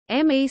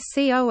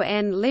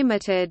MECON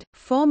Limited,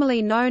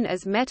 formerly known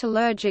as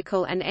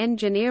Metallurgical and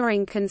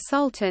Engineering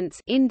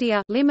Consultants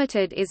India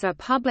Limited, is a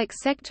public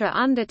sector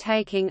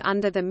undertaking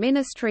under the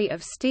Ministry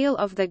of Steel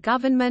of the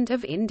Government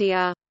of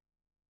India.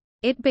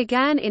 It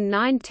began in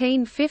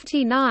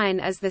 1959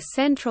 as the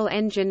Central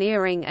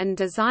Engineering and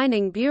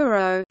Designing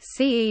Bureau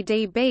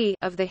 (CEDB)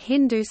 of the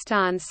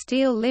Hindustan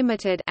Steel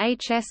Limited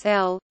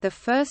 (HSL), the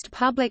first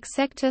public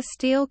sector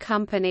steel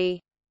company.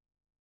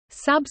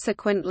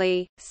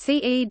 Subsequently,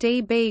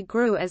 CEDB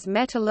grew as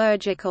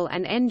Metallurgical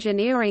and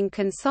Engineering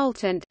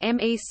Consultant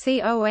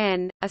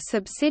 (MECON), a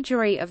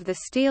subsidiary of the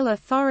Steel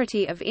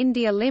Authority of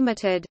India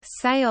Limited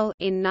 (SAIL)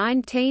 in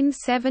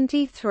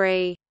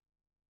 1973.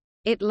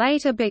 It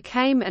later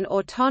became an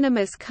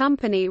autonomous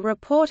company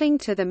reporting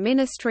to the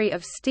Ministry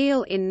of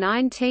Steel in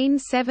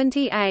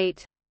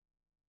 1978.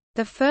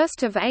 The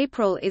 1st of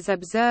April is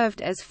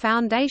observed as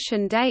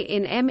Foundation Day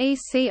in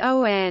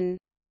MECON.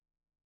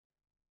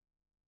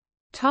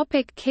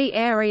 Key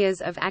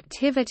areas of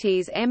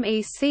activities.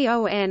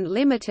 MECON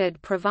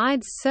Limited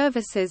provides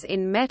services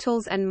in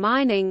metals and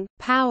mining,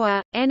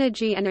 power,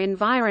 energy and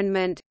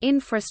environment,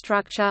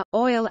 infrastructure,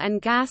 oil and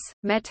gas,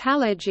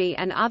 metallurgy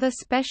and other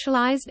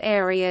specialized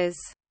areas.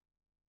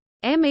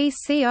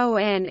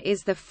 MECON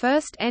is the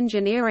first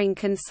engineering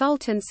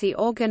consultancy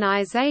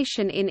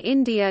organization in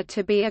India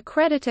to be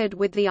accredited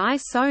with the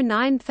ISO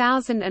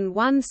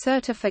 9001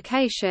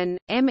 certification.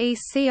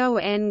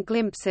 MECON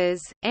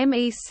Glimpses.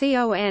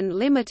 MECON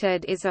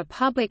Limited is a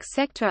public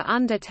sector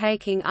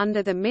undertaking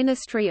under the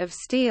Ministry of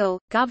Steel,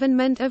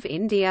 Government of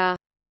India.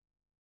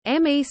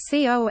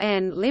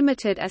 MECON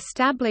Limited,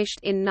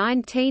 established in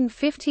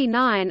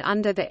 1959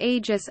 under the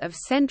aegis of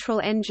Central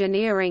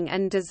Engineering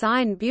and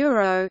Design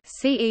Bureau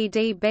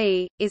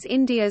 (CEDB), is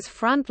India's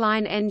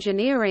frontline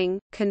engineering,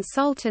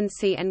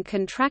 consultancy and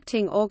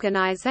contracting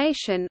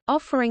organisation,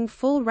 offering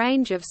full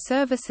range of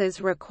services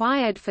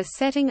required for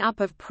setting up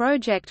of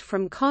project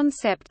from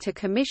concept to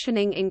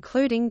commissioning,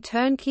 including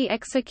turnkey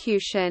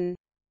execution.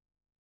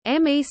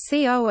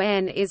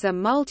 MECON is a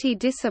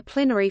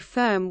multidisciplinary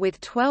firm with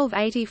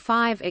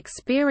 1285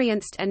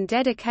 experienced and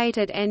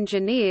dedicated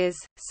engineers,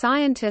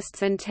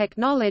 scientists and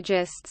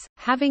technologists,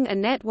 having a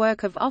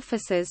network of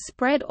offices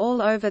spread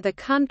all over the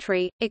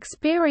country,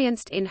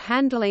 experienced in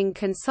handling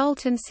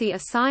consultancy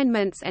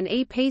assignments and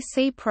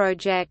EPC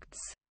projects.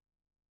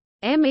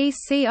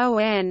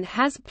 MECON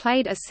has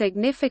played a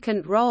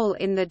significant role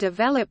in the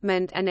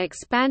development and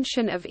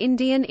expansion of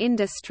Indian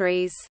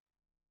industries.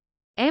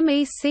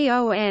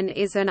 MECON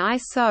is an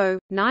ISO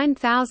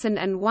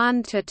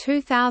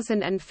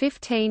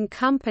 9001-2015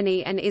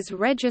 company and is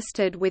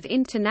registered with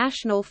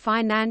international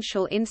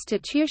financial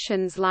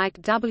institutions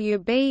like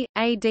WB,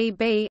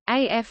 ADB,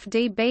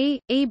 AFDB,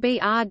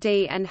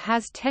 EBRD and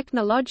has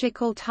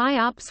technological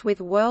tie-ups with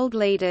world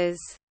leaders.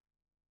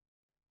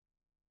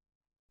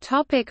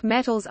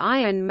 Metals: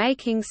 iron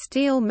making,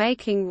 steel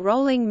making,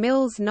 rolling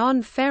mills,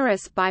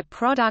 non-ferrous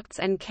by-products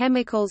and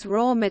chemicals,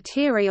 raw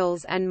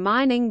materials and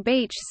mining,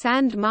 beach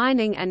sand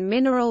mining and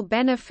mineral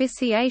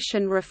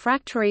beneficiation,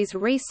 refractories,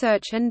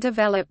 research and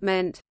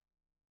development.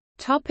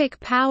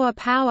 Power: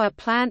 power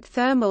plant,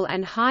 thermal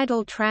and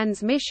hydel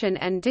transmission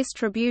and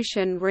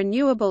distribution,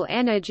 renewable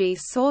energy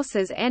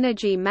sources,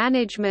 energy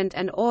management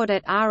and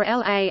audit,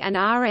 RLA and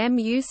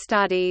RMU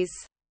studies.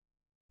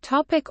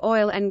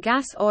 Oil and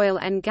gas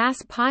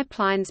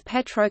pipelines,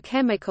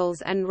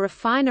 petrochemicals and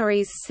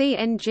refineries,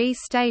 CNG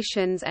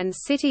stations and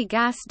city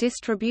gas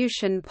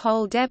distribution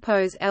pole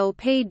depots,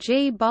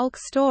 LPG bulk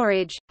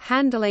storage,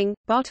 handling,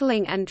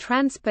 bottling and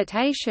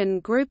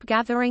transportation group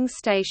gathering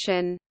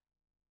station.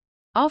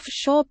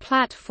 Offshore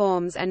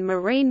platforms and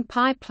marine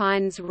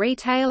pipelines,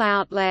 retail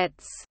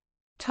outlets.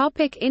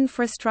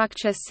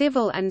 Infrastructure: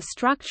 civil and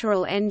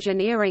structural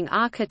engineering,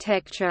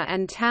 architecture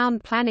and town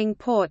planning,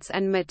 ports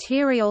and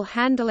material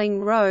handling,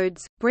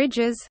 roads,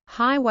 bridges,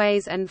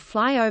 highways and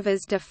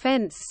flyovers,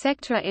 defense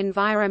sector,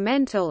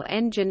 environmental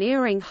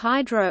engineering,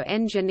 hydro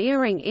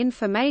engineering,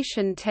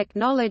 information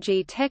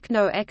technology,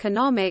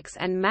 techno-economics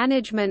and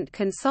management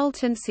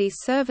consultancy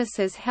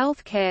services,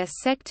 healthcare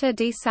sector,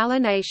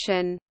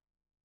 desalination.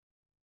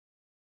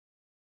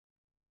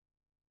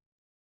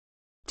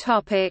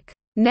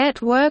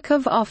 Network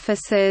of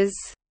offices.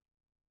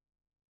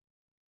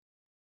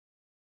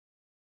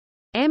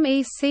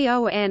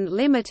 MECON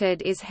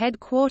Limited is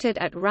headquartered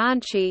at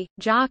Ranchi,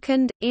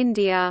 Jharkhand,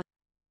 India.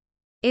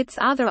 Its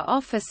other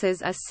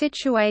offices are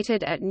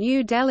situated at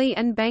New Delhi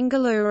and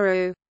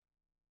Bengaluru.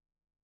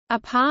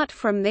 Apart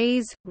from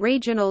these,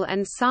 regional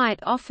and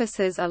site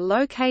offices are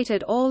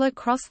located all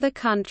across the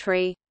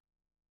country.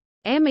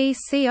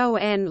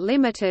 MECON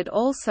Limited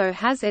also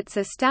has its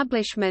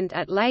establishment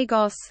at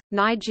Lagos,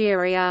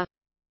 Nigeria.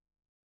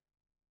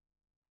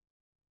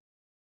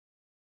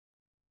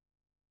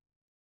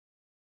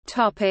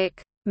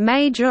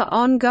 Major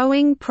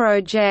ongoing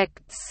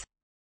projects.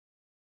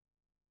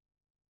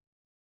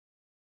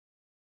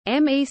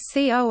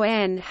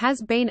 MECON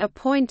has been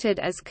appointed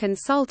as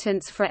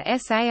consultants for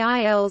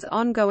SAIL's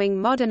ongoing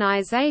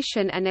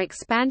modernization and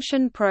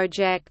expansion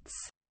projects.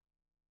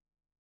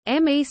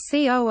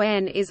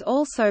 MECON is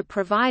also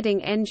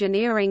providing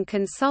engineering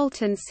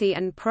consultancy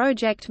and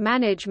project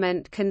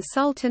management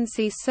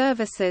consultancy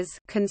services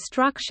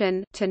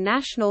construction to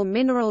National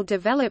Mineral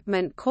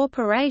Development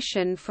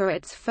Corporation for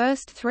its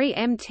first 3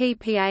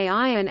 MTPA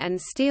iron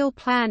and steel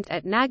plant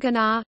at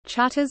Naganar,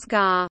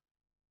 Chhattisgarh.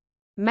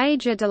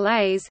 Major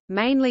delays,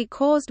 mainly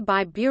caused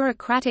by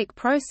bureaucratic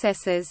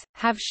processes,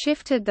 have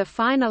shifted the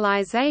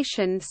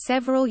finalization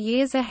several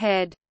years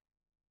ahead.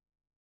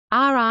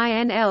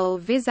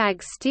 RINL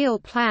Vizag Steel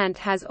Plant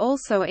has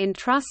also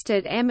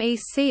entrusted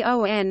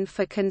MECON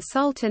for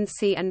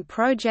consultancy and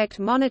project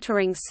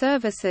monitoring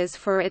services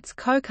for its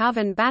coke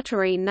oven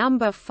battery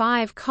No.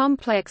 5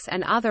 complex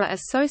and other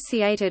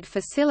associated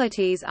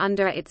facilities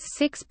under its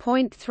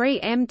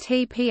 6.3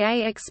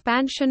 MTPA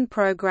expansion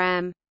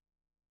program.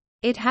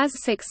 It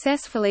has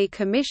successfully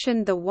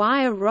commissioned the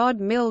wire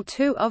rod mill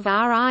 2 of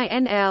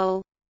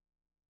RINL.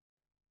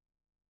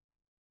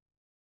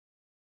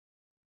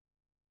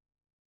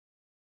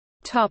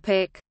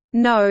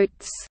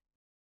 Notes.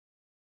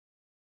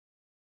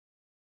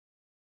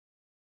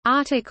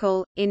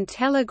 Article, in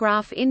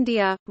Telegraph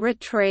India,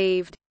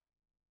 retrieved.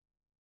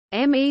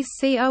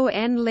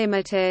 MECON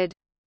Limited.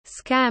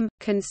 Scam,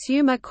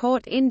 Consumer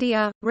Court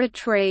India,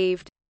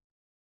 retrieved.